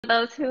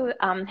Those who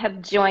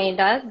have joined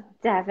us,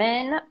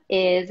 Devon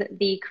is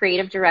the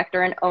creative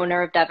director and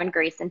owner of Devon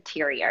Grace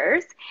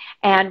Interiors.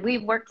 And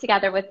we've worked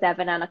together with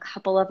Devon on a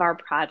couple of our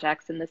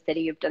projects in the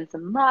city. You've done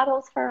some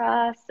models for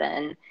us,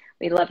 and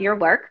we love your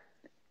work.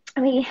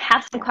 We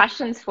have some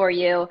questions for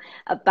you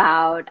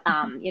about,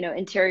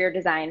 interior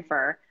design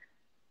for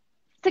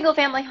single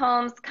family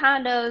homes,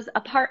 condos,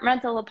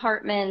 rental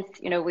apartments.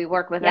 We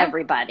work with Yeah,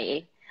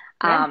 everybody.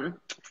 yeah. Um,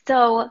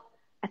 so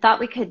I thought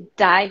we could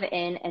dive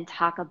in and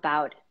talk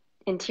about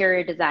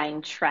interior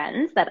design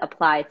trends that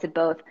apply to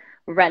both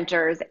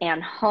renters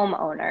and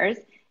homeowners.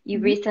 You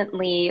Hmm.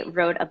 recently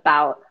wrote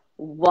about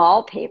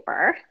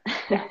wallpaper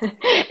Yes,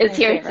 is my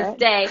here to favorite.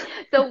 stay.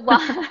 So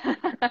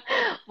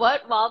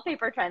what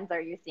wallpaper trends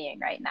are you seeing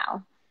right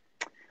now?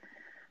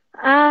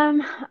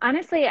 Um,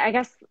 Honestly, I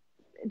guess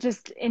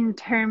just in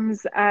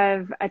terms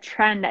of a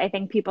trend, I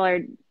think people are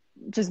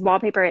just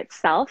wallpaper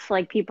itself.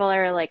 Like people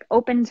are like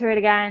open to it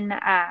again.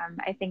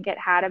 I think it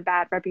had a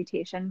bad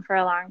reputation for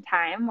a long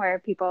time where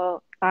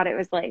people thought it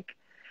was like,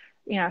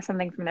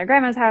 something from their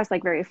grandma's house,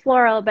 like very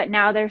floral. But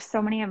now there's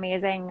so many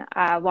amazing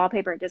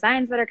wallpaper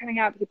designs that are coming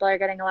out. People are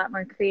getting a lot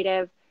more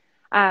creative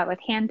with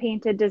hand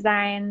painted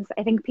designs.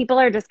 I think people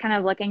are just kind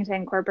of looking to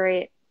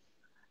incorporate,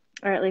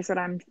 or at least what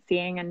I'm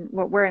seeing and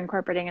what we're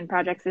incorporating in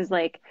projects is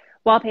like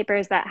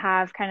wallpapers that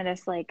have kind of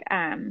this like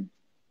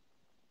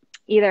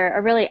either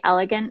a really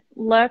elegant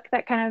look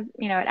that kind of,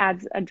 it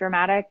adds a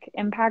dramatic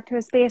impact to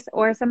a space,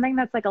 or something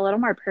that's like a little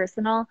more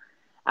personal.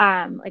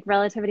 Like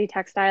Relativity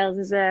Textiles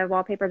is a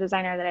wallpaper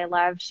designer that I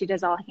love. She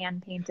does all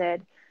hand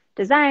painted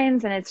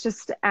designs, and it's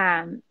just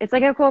it's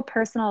like a cool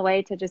personal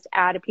way to just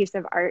add a piece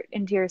of art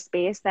into your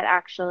space that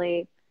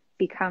actually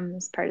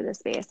becomes part of the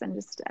space and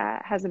just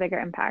has a bigger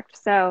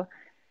impact. So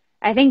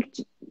I think,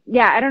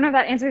 yeah, I don't know if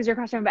that answers your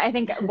question, but I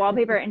think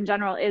wallpaper in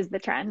general is the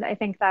trend. I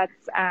think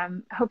that's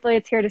hopefully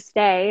it's here to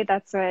stay.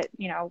 That's what,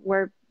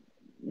 we're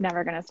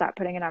never going to stop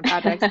putting it on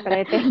projects. But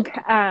I think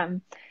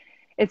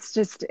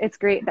it's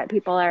great that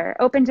people are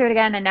open to it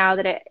again. And now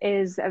that it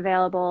is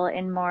available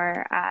in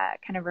more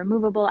kind of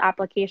removable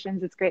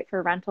applications, it's great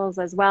for rentals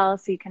as well.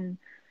 So you can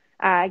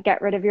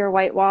get rid of your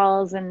white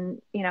walls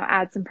and,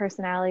 add some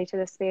personality to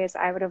the space.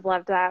 I would have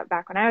loved that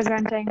back when I was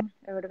renting.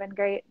 It would have been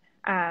great.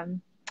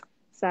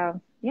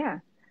 So yeah,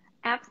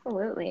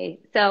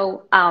 Absolutely.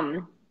 So,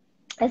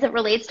 as it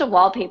relates to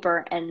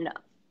wallpaper and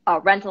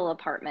rental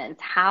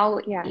apartments, how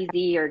yeah.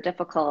 easy or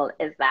difficult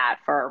is that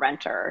for a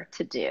renter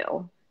to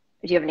do?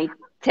 Do you have any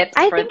tips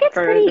I for, think it's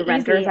for pretty the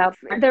renters easy. out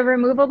there? The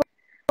removable,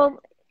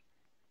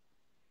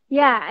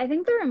 yeah, I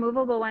think the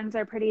removable ones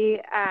are pretty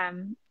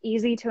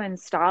easy to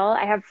install.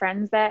 I have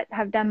friends that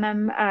have done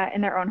them in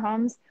their own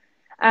homes.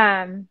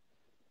 Um,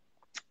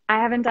 I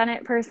haven't done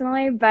it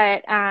personally,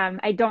 but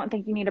I don't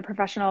think you need a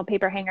professional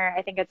paper hanger.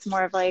 I think it's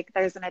more of like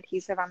there's an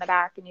adhesive on the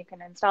back and you can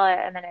install it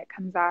and then it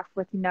comes off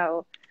with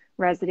no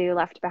residue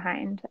left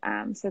behind.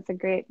 So it's a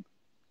great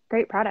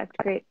product,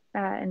 great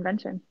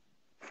invention.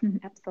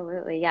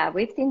 Absolutely. Yeah,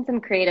 we've seen some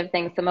creative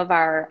things. Some of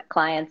our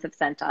clients have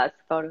sent us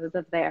photos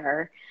of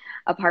their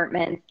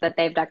apartments that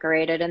they've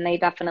decorated, and they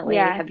definitely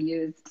Yeah, have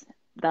used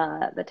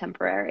the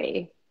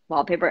temporary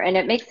wallpaper, and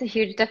it makes a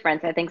huge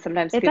difference. I think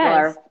sometimes it people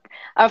are does.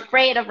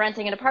 afraid of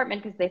renting an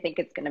apartment because they think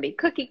it's going to be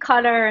cookie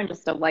cutter and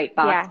just a white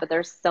box, Yeah. but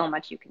there's so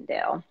much you can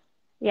do.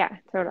 Yeah,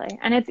 totally.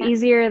 And it's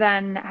easier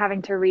than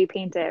having to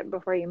repaint it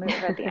before you move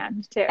at the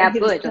end, too. You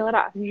Absolutely, just just peel it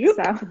off. whoop.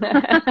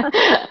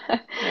 So,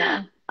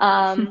 yeah.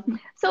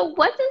 So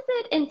what does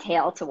it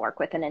entail to work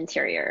with an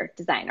interior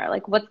designer?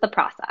 Like, what's the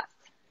process?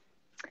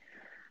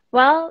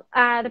 Well,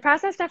 the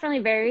process definitely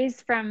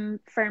varies from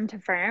firm to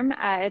firm.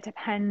 It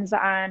depends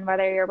on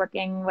whether you're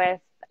working with,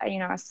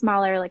 a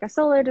smaller, like a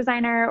solo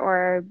designer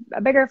or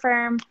a bigger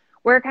firm.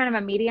 We're kind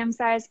of a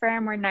medium-sized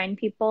firm. We're 9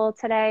 people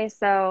today.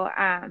 So,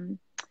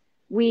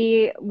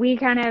 we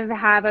kind of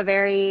have a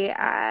very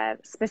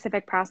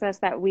specific process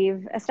that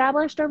we've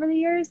established over the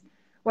years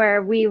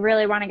where we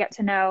really want to get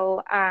to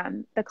know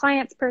the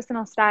client's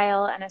personal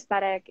style and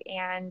aesthetic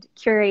and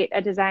curate a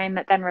design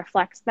that then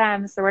reflects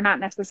them. So we're not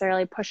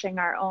necessarily pushing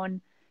our own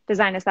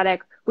design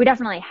aesthetic. We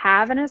definitely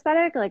have an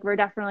aesthetic, like we're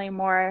definitely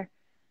more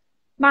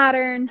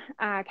modern,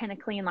 kind of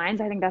clean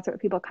lines. I think that's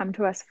what people come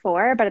to us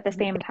for. But at the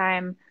same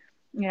time,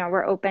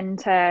 we're open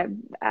to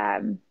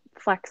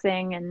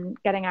flexing and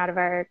getting out of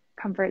our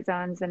comfort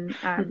zones and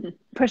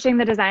pushing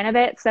the design a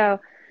bit. So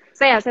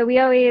yeah, so we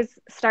always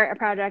start a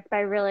project by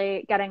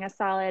really getting a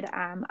solid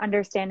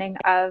understanding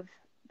of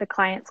the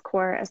client's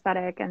core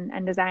aesthetic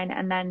and design,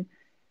 and then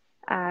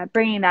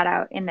bringing that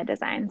out in the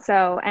design.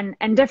 So,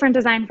 and different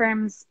design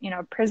firms,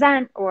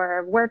 present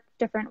or work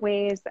different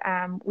ways.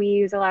 We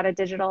use a lot of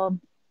digital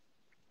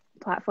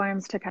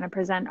platforms to kind of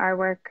present our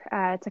work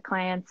to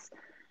clients.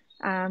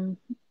 Um,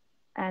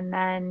 and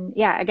then,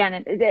 yeah,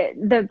 again,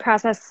 the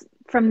process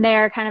from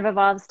there kind of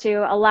evolves to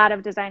a lot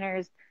of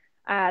designers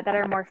that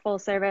are more full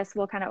service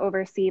will kind of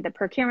oversee the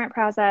procurement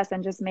process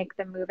and just make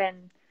the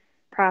move-in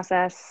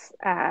process,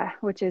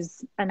 which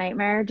is a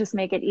nightmare, just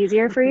make it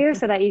easier for you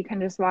so that you can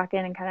just walk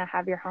in and kind of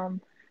have your home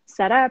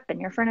set up and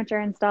your furniture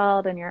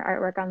installed and your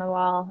artwork on the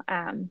wall.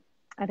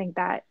 I think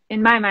that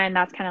in my mind,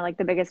 that's kind of like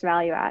the biggest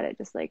value add. It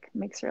just like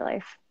makes your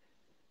life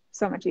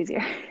so much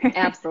easier.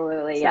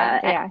 Absolutely, So yeah.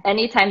 yeah,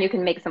 Anytime you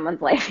can make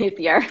someone's life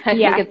easier, I think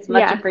yeah, it's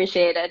much yeah,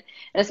 appreciated.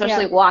 And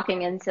especially yeah,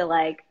 walking into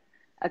like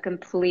a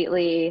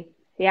completely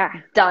yeah,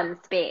 done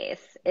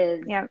space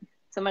is yeah.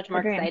 so much more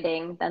Agreed.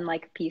 exciting than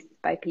like piece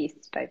by piece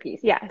by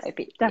piece Yes, by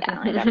piece.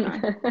 definitely, Yeah.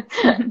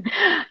 definitely.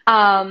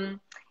 Um,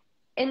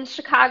 in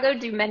Chicago,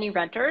 do many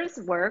renters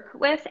work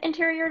with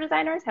interior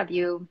designers? Have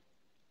you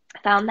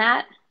found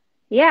that?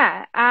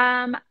 Yeah,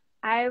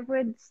 I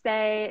would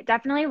say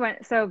definitely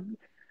so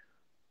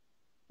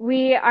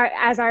we are,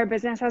 as our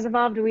business has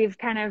evolved, we've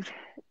kind of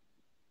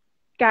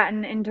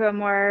gotten into a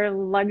more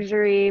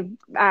luxury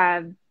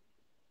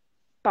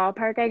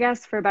ballpark, I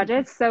guess, for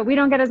budgets. So we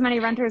don't get as many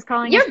renters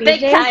calling us You're these big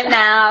days. time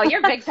now.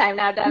 You're big time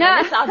now, Devin. No,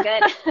 It's all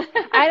good.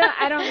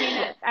 I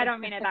don't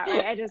mean it that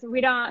way.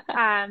 We don't,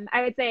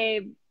 I would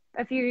say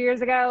a few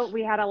years ago,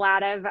 we had a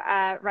lot of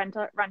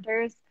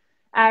renters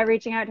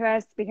reaching out to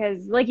us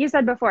because, like you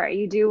said before,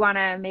 you do want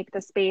to make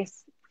the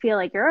space feel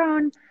like your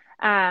own.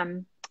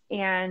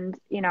 And,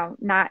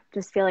 not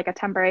just feel like a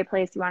temporary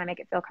place. You want to make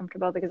it feel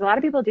comfortable because a lot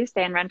of people do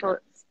stay in rentals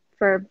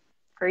for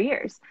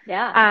years.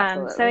 Yeah, So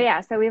absolutely.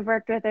 yeah, so we've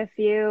worked with a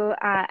few,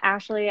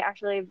 Ashley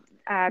actually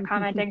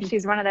commenting.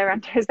 She's one of the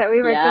renters that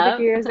we worked with a Yeah.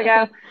 few years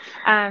ago.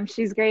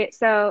 She's great.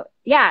 So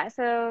yeah,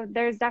 so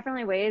there's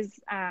definitely ways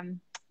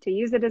to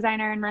use a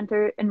designer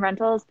in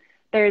rentals.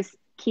 There's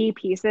key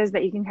pieces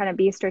that you can kind of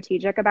be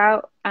strategic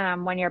about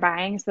when you're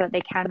buying so that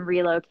they can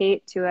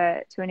relocate to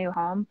a new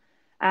home.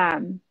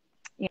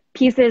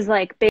 Pieces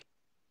like big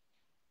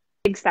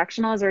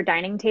sectionals or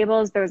dining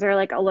tables, those are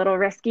like a little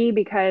risky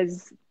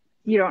because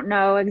you don't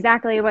know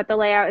exactly what the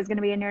layout is going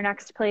to be in your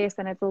next place,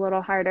 and it's a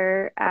little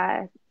harder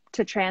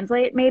to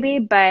translate maybe.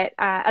 But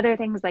other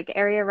things like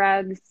area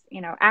rugs,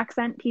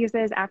 accent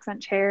pieces,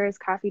 accent chairs,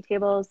 coffee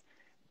tables,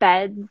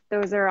 beds,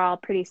 those are all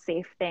pretty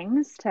safe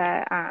things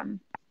to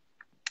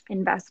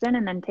invest in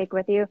and then take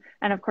with you.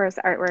 And of course,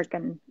 artwork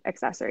and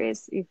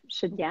accessories. You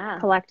should Yeah.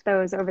 collect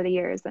those over the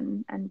years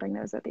and bring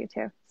those with you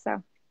too.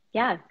 So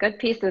Yeah. Good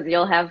pieces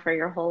you'll have for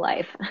your whole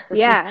life.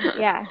 yeah,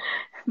 yeah.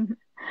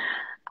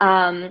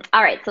 All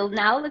right, so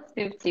now let's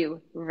move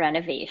to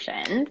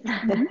renovations.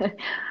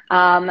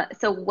 Mhm.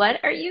 So what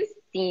are you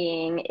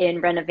seeing in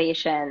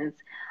renovations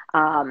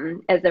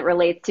as it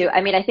relates to,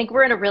 I mean, I think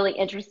we're in a really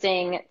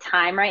interesting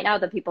time right now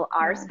that people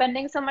are Yeah.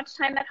 spending so much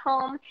time at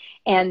home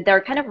and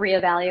they're kind of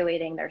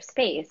reevaluating their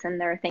space and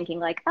they're thinking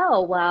like,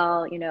 oh,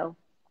 well,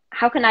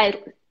 how can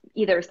I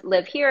either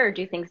live here or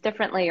do things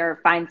differently or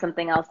find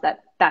something else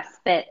that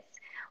best fits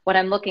what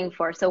I'm looking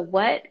for. So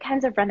what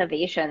kinds of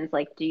renovations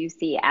like do you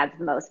see adds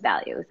the most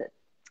value? Is it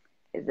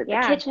the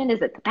Yeah. kitchen?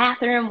 Is it the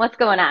bathroom? What's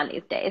going on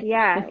these days?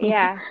 Yeah.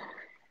 Yeah.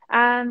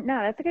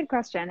 No, that's a good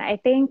question. I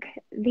think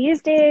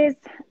these days,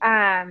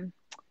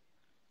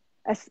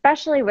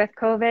 especially with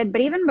COVID,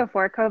 but even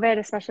before COVID,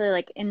 especially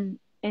like in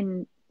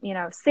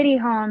city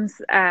homes,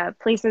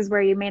 places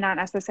where you may not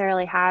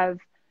necessarily have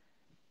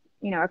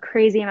a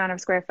crazy amount of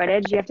square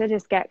footage, you have to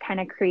just get kind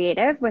of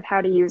creative with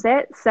how to use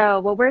it. So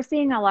what we're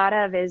seeing a lot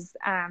of is,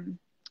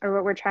 or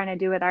what we're trying to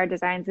do with our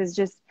designs is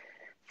just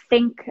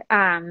think,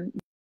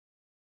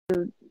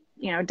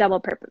 double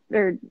purpose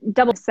or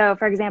double. So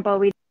for example,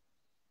 we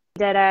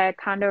did a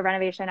condo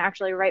renovation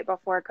actually right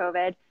before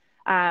COVID.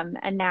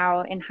 And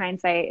now in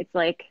hindsight, it's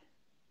like,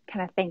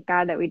 kind of thank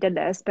God that we did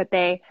this, but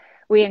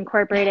we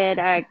incorporated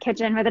a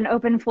kitchen with an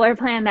open floor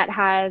plan that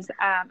has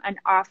an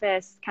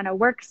office kind of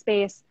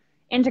workspace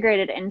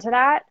integrated into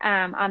that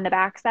on the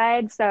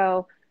backside.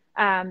 So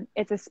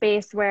it's a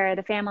space where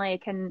the family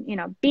can,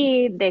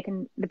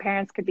 the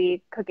parents could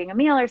be cooking a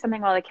meal or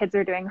something while the kids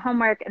are doing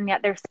homework, and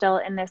yet they're still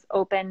in this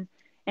open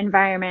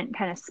environment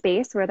kind of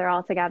space where they're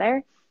all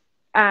together.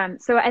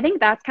 So I think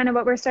that's kind of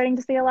what we're starting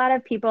to see. A lot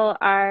of people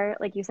are,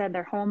 like you said,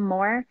 they're home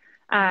more.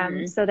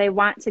 Mhm. So they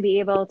want to be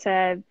able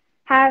to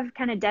have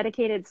kind of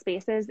dedicated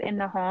spaces in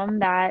the home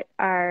that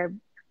are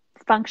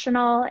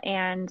functional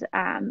and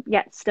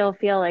yet still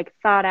feel like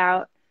thought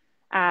out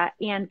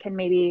and can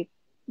maybe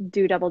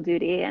do double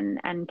duty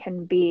and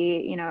can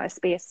be, a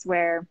space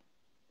where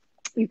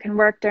you can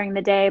work during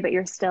the day, but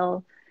you're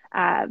still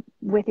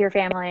with your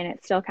family and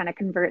it still kind of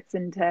converts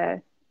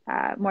into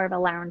more of a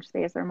lounge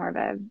space or more of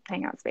a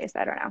hangout space.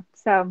 I don't know.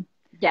 So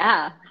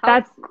Yeah, how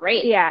that's,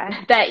 great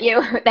yeah, that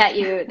you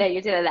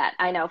did that.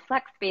 I know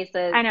flex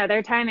spaces, I know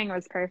their timing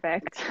was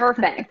perfect.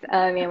 perfect.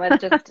 I mean, with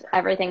just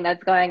everything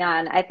that's going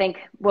on, I think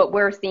what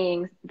we're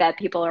seeing that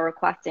people are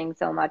requesting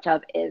so much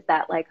of is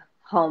that like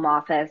home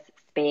office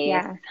space,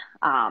 Yeah.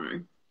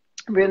 um,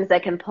 rooms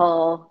that can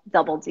pull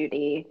double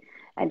duty,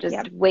 and just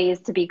Yep.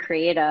 ways to be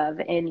creative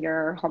in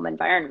your home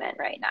environment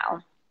right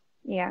now.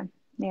 Yeah.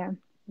 Yeah.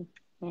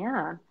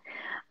 Yeah.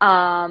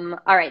 All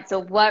right.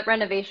 So what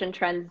renovation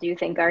trends do you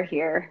think are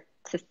here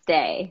to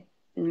stay?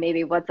 And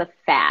maybe what's a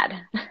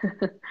fad?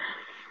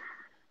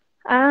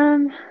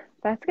 Um,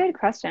 That's a good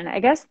question. I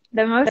guess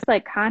the most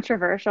like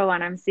controversial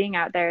one I'm seeing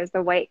out there is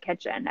the white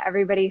kitchen.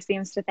 Everybody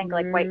seems to think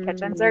like white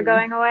kitchens are Mm,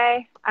 going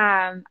away.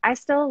 I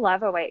still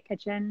love a white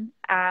kitchen.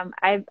 I'm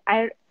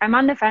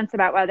on the fence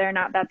about whether or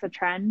not that's a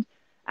trend.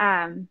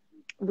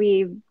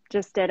 We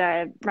just did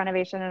a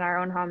renovation in our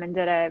own home and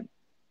did a,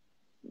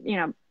 you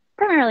know,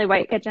 primarily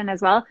white kitchen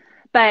as well.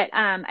 But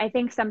I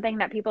think something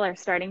that people are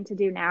starting to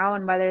do now,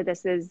 and whether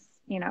this is,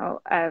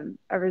 a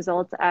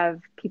result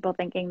of people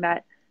thinking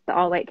that the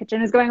all white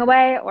kitchen is going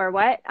away or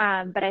what.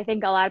 But I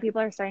think a lot of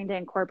people are starting to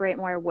incorporate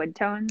more wood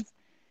tones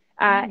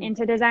mm,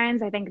 into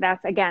designs. I think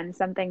that's, again,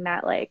 something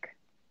that like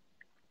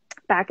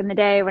back in the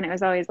day when it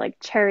was always like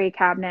cherry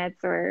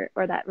cabinets or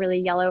that really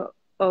yellow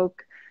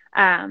oak,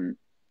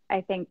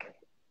 I think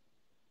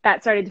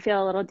that started to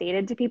feel a little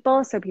dated to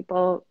people. So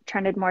people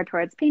trended more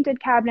towards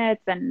painted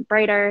cabinets and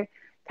brighter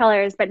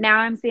colors. But now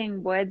I'm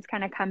seeing woods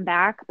kind of come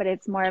back, but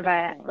it's more of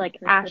a interesting. like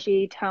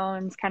ashy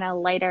tones, kind of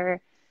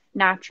lighter,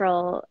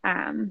 natural,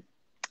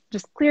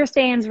 just clear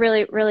stains,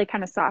 really, really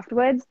kind of soft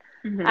woods.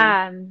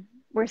 Hmm.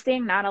 We're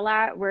seeing that a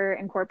lot. We're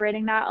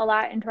incorporating that a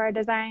lot into our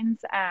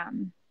designs.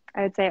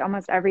 I would say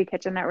almost every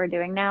kitchen that we're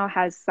doing now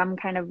has some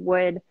kind of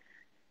wood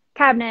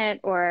cabinet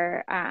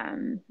or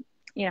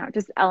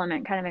just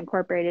element kind of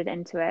incorporated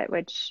into it,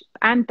 which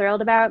I'm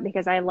thrilled about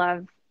because I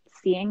love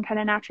seeing kind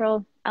of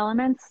natural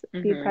elements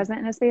be Hmm. present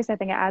in a space. I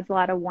think it adds a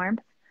lot of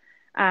warmth.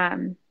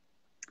 Um,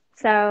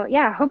 so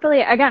yeah,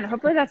 hopefully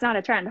that's not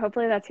a trend.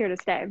 Hopefully that's here to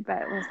stay,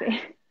 but we'll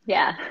see.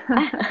 Yeah.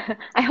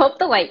 I hope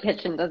the white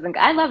kitchen doesn't.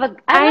 I I love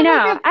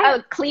know. like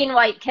a clean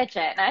white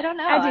kitchen. I don't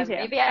I know. do too.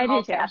 Maybe I I'm do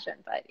old too.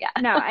 fashioned, but yeah.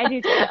 No, I do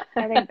too.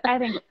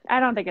 I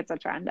don't think it's a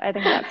trend. I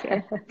think that's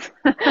here.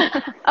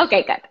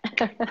 Okay,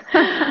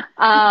 good.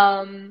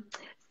 Um,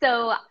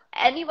 so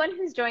anyone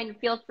who's joined,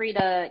 feel free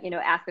to,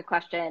 ask a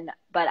question,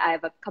 but I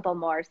have a couple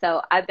more.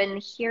 So I've been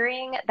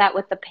hearing that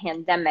with the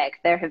pandemic,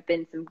 there have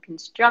been some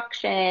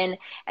construction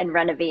and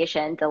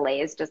renovation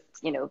delays just,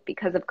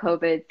 because of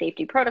COVID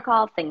safety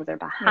protocol, things are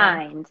Yeah.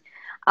 behind.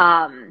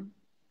 Um,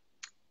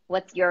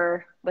 what's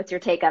your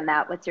take on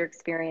that? What's your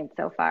experience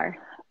so far?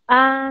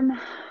 Um,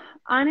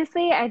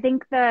 Honestly, I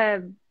think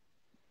there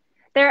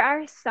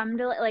are some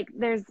like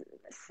there's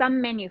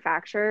some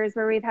manufacturers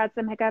where we've had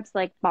some hiccups,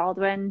 like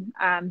Baldwin,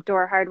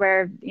 door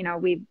hardware.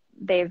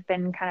 They've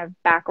been kind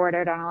of back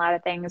ordered on a lot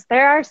of things.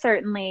 There are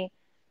certainly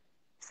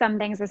some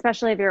things,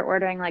 especially if you're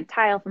ordering like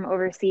tile from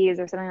overseas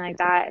or something like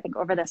that. I think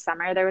over the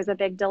summer there was a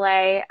big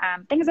delay.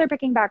 Things are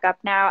picking back up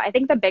now. I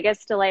think the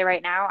biggest delay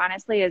right now,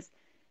 honestly, is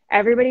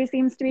everybody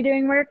seems to be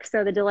doing work.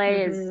 So the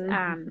delay is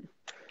Hmm.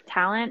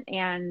 talent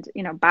and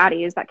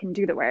bodies that can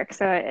do the work.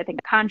 So I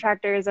think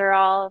contractors are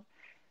all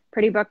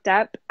pretty booked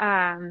up.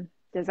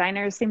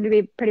 Designers seem to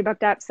be pretty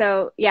booked up.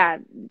 So yeah,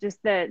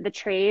 just the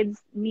trades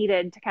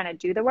needed to kind of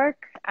do the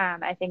work.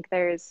 I think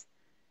there's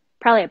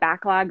probably a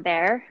backlog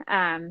there,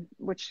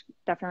 which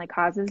definitely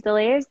causes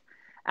delays.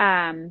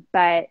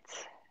 But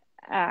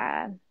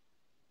uh,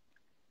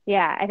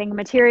 yeah, I think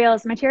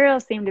materials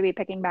seem to be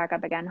picking back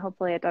up again.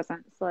 Hopefully, it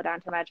doesn't slow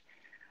down too much.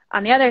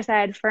 On the other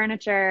side,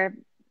 furniture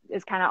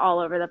is kind of all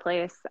over the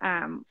place.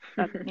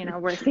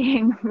 That we're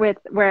seeing with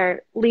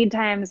where lead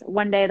times,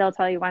 one day they'll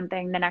tell you one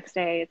thing, the next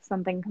day it's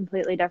something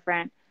completely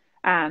different.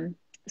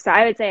 So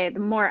I would say the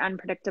more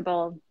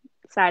unpredictable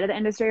side of the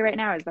industry right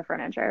now is the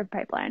furniture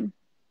pipeline.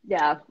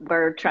 Yeah,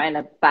 we're trying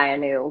to buy a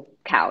new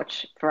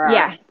couch for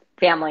Yeah, our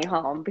family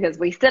home because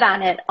we sit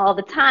on it all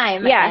the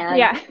time yeah, and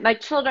yeah, my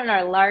children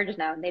are large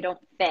now and they don't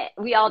fit.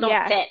 We all don't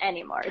yeah, fit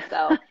anymore.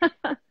 So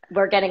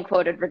we're getting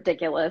quoted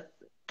ridiculous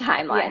yeah.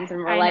 timelines and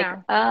we're I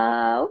like,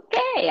 know.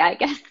 okay, I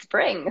guess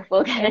spring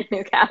we'll get a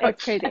new It's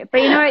couch. crazy.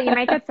 But you know what? You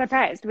might get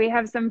surprised. We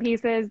have some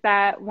pieces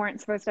that weren't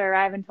supposed to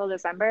arrive until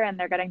December and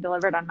they're getting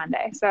delivered on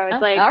Monday. So it's Oh,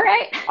 like all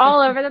right.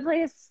 all over the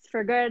place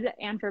for good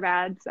and for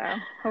bad. So Okay.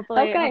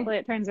 hopefully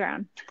it turns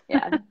around.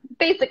 Yeah.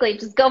 Basically,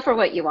 just go for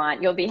what you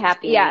want. You'll be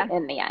happy Yeah.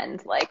 in the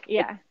end. Like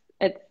Yeah.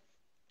 it's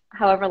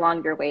however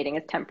long you're waiting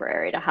is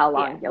temporary to how Yeah.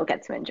 long you'll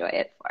get to enjoy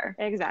it for.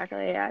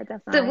 Exactly. Yeah, So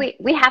definitely.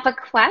 we have a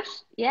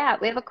question. Yeah,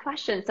 we have a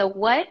question. So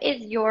what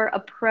is your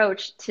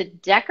approach to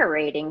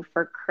decorating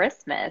for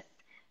Christmas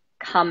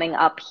coming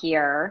up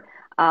here?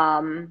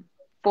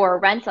 For a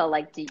rental,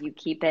 like do you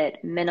keep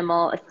it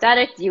minimal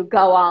aesthetic? Do you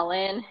go all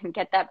in and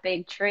get that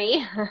big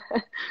tree?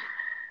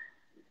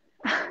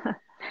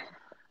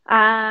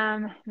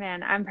 Man,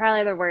 I'm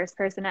probably the worst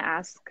person to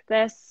ask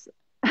this.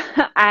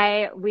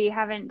 We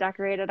haven't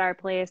decorated our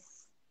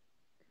place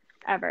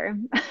ever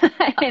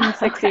in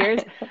 6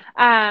 years.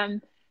 Okay.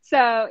 So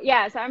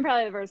I'm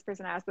probably the worst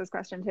person to ask this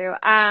question too.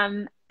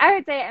 I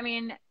would say, I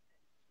mean,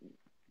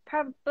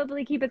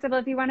 probably keep it simple.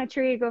 If you want a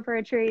tree, go for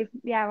a tree.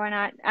 Yeah, why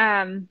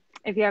not?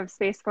 If you have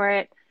space for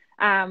it.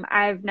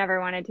 I've never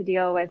wanted to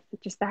deal with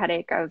just the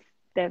headache of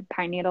the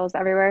pine needles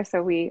everywhere,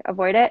 so we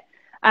avoid it.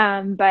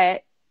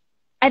 But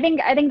I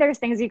think there's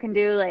things you can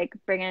do, like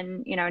bring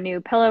in,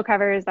 new pillow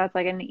covers. That's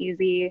like an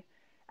easy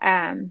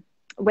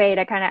way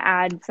to kind of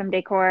add some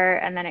decor,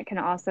 and then it can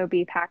also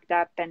be packed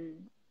up and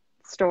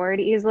stored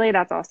easily.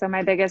 That's also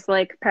my biggest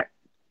like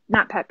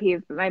not pet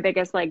peeve, but my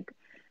biggest like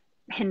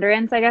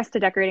hindrance, I guess, to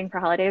decorating for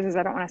holidays is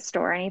I don't want to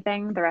store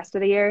anything the rest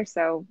of the year.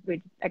 So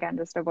we, again,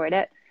 just avoid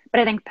it. But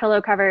I think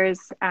pillow covers,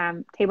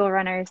 table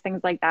runners,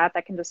 things like that,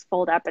 that can just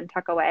fold up and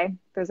tuck away.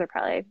 Those are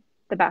probably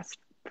the best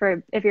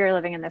for if you're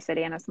living in the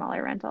city in a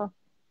smaller rental.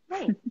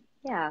 Nice.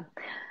 Yeah.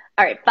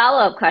 All right,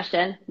 follow-up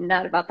question,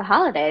 not about the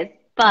holidays,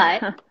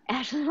 but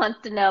Ashley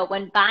wants to know,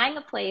 when buying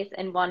a place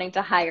and wanting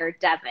to hire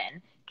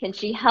Devon, can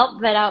she help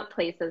vet out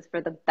places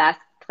for the best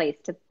place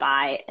to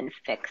buy and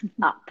fix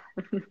up?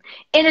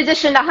 In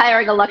addition to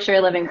hiring a luxury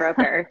living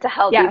broker to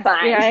help you Yes,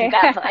 find yeah,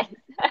 that yeah.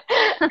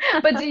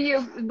 place. But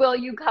will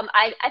you come?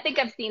 I think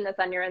I've seen this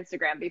on your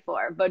Instagram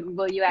before, but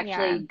will you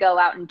actually Yeah. go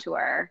out and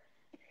tour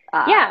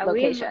Yeah,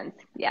 locations?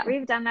 Yeah.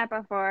 we've done that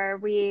before.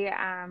 We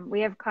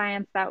have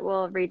clients that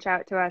will reach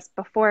out to us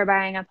before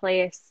buying a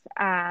place,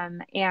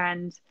 and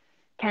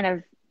kind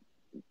of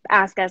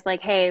ask us like,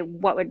 hey,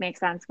 what would make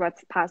sense?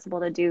 What's possible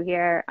to do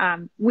here?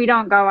 We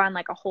don't go on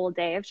like a whole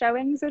day of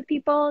showings with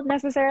people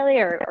necessarily,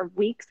 or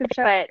weeks of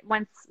show. But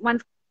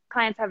once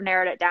clients have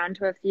narrowed it down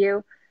to a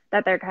few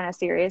that they're kind of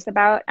serious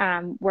about,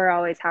 we're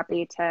always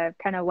happy to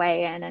kind of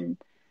weigh in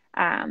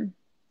and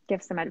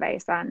give some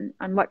advice on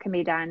what can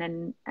be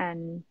done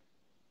and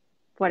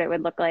what it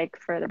would look like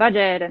for the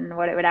budget and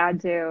what it would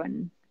add to,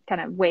 and kind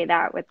of weigh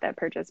that with the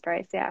purchase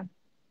price. Yeah.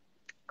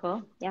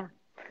 Cool. Yeah,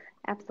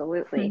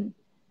 absolutely.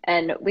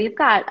 And we've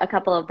got a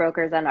couple of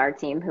brokers on our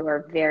team who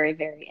are very,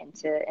 very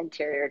into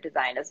interior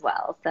design as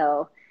well.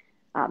 So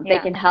they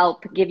Yeah. can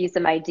help give you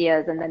some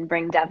ideas and then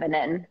bring Devin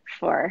in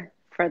for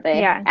the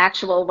Yeah.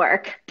 actual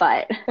work.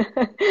 But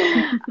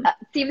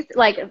seems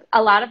like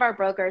a lot of our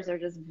brokers are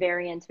just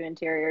very into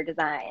interior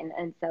design.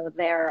 And so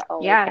they're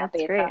always Yeah, that's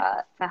happy great.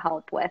 to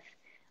help with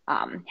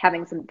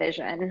having some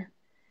vision.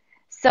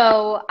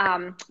 So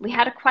we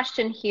had a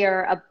question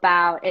here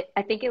about it.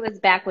 I think it was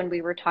back when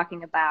we were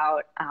talking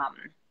about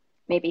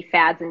maybe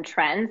fads and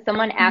trends.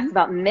 Someone asked Mhm.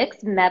 about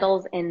mixed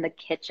metals in the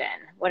kitchen.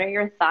 What are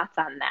your thoughts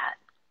on that?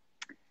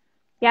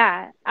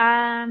 Yeah.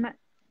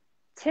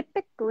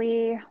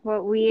 Typically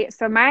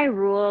so my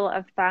rule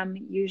of thumb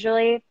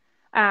usually,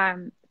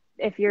 um,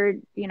 if you're,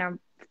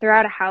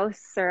 throughout a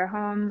house or a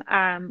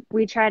home,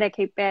 we try to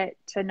keep it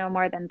to no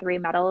more than three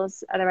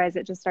metals. Otherwise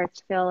it just starts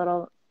to feel a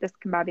little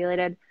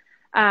discombobulated.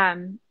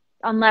 Um,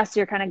 Unless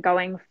you're kind of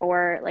going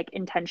for like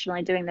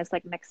intentionally doing this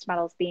like mixed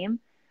metals theme.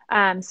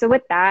 So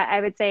with that,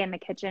 I would say in the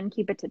kitchen,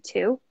 keep it to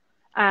two,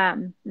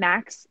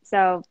 max.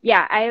 So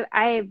yeah,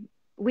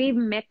 we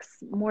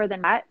mix more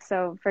than that.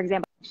 So for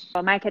example,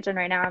 my kitchen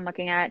right now I'm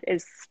looking at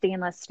is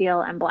stainless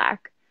steel and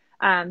black.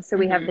 So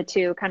we have Hmm. the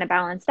two kind of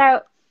balanced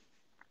out.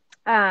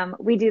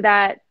 We do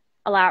that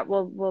a lot.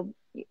 We'll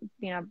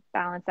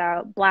balance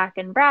out black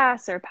and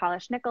brass or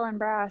polished nickel and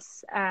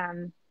brass.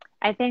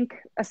 I think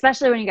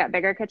especially when you got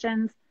bigger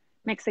kitchens,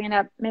 mixing it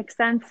up makes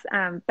sense.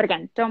 But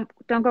again, don't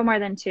go more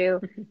than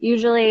two.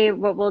 Usually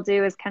what we'll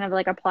do is kind of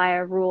like apply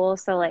a rule.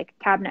 So like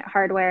cabinet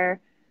hardware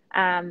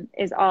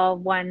is all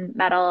one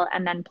metal,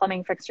 and then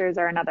plumbing fixtures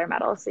are another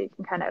metal. So you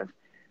can kind of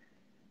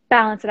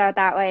balance it out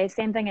that way.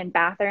 Same thing in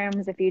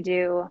bathrooms. If you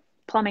do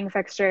plumbing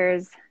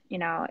fixtures,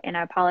 in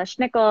a polished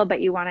nickel,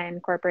 but you want to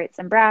incorporate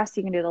some brass,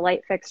 you can do the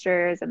light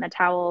fixtures and the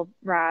towel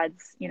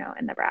rods,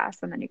 in the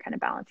brass, and then you kind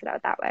of balance it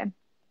out that way.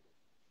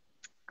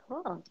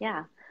 Cool.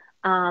 Yeah.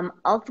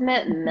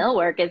 Ultimate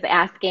Millwork is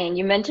asking,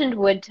 you mentioned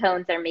wood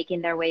tones are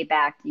making their way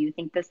back. Do you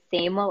think the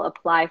same will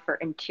apply for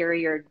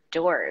interior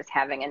doors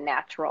having a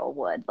natural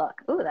wood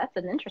look? Ooh, that's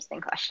an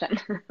interesting question.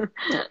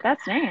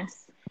 That's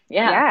nice.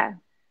 Yeah. Yeah.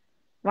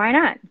 Why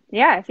not?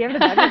 Yeah. If you have the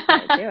budget for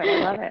it, do it.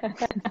 I love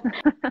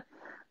it.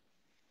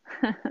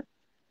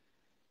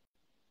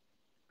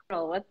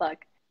 Wood look.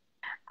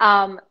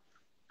 Um,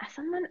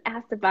 Someone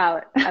asked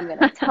about, I'm going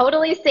to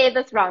totally say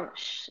this wrong,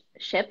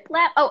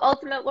 shiplap? Oh,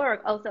 Ultimate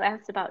Work also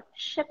asked about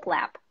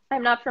shiplap.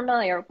 I'm not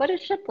familiar. What is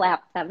shiplap,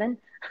 Evan?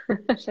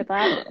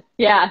 Shiplap.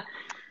 Yeah.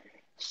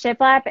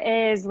 Shiplap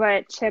is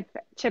what Chip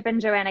and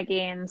Joanna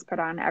Gaines put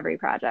on every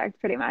project,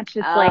 pretty much.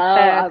 It's like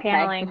the Oh, okay.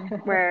 paneling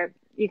where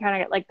you kind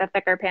of get like the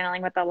thicker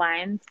paneling with the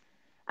lines.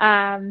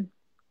 Um,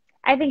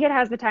 I think it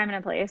has the time and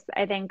a place.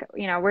 I think,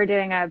 we're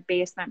doing a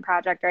basement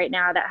project right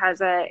now that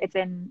it's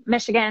in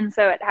Michigan,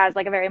 so it has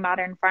like a very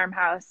modern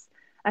farmhouse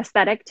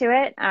aesthetic to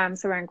it.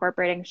 So we're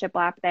incorporating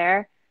shiplap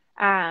there.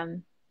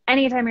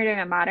 Anytime you're doing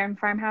a modern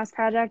farmhouse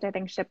project, I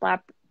think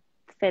shiplap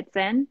fits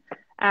in.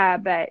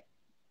 But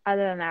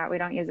other than that, we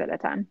don't use it a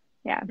ton.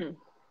 Yeah. Hmm.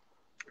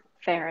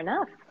 Fair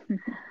enough.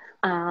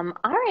 All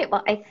right.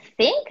 Well, I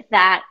think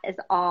that is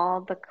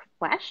all the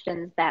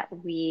questions that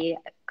we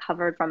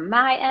covered from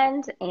my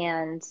end,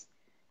 and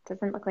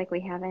doesn't look like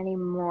we have any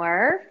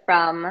more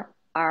from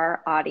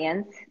our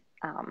audience,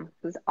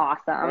 who's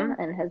awesome Cool.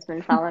 and has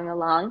been following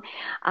along.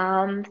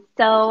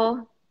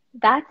 So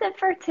that's it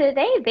for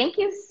today. Thank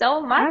you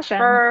so much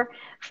Awesome.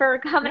 for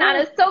coming on.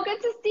 Yeah. It's so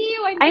good to see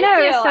you. I I miss know.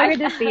 It you. was so good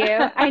to see you.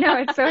 I know.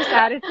 It's so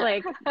sad. It's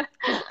like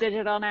just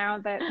digital now,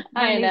 but one of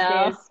I these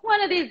know. days.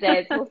 One of these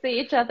days we'll see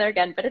each other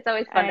again, but it's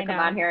always fun to I come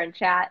on know. here and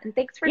chat. And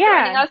thanks for joining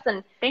Yeah. us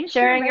and Thanks for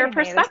sharing your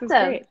inviting me. This was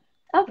perspective. great.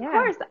 Of Yeah.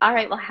 course. All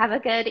right. Well, have a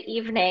good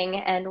evening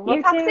and we'll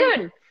You talk too.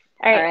 soon.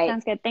 All All right, right.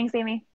 sounds good. Thanks, Amy.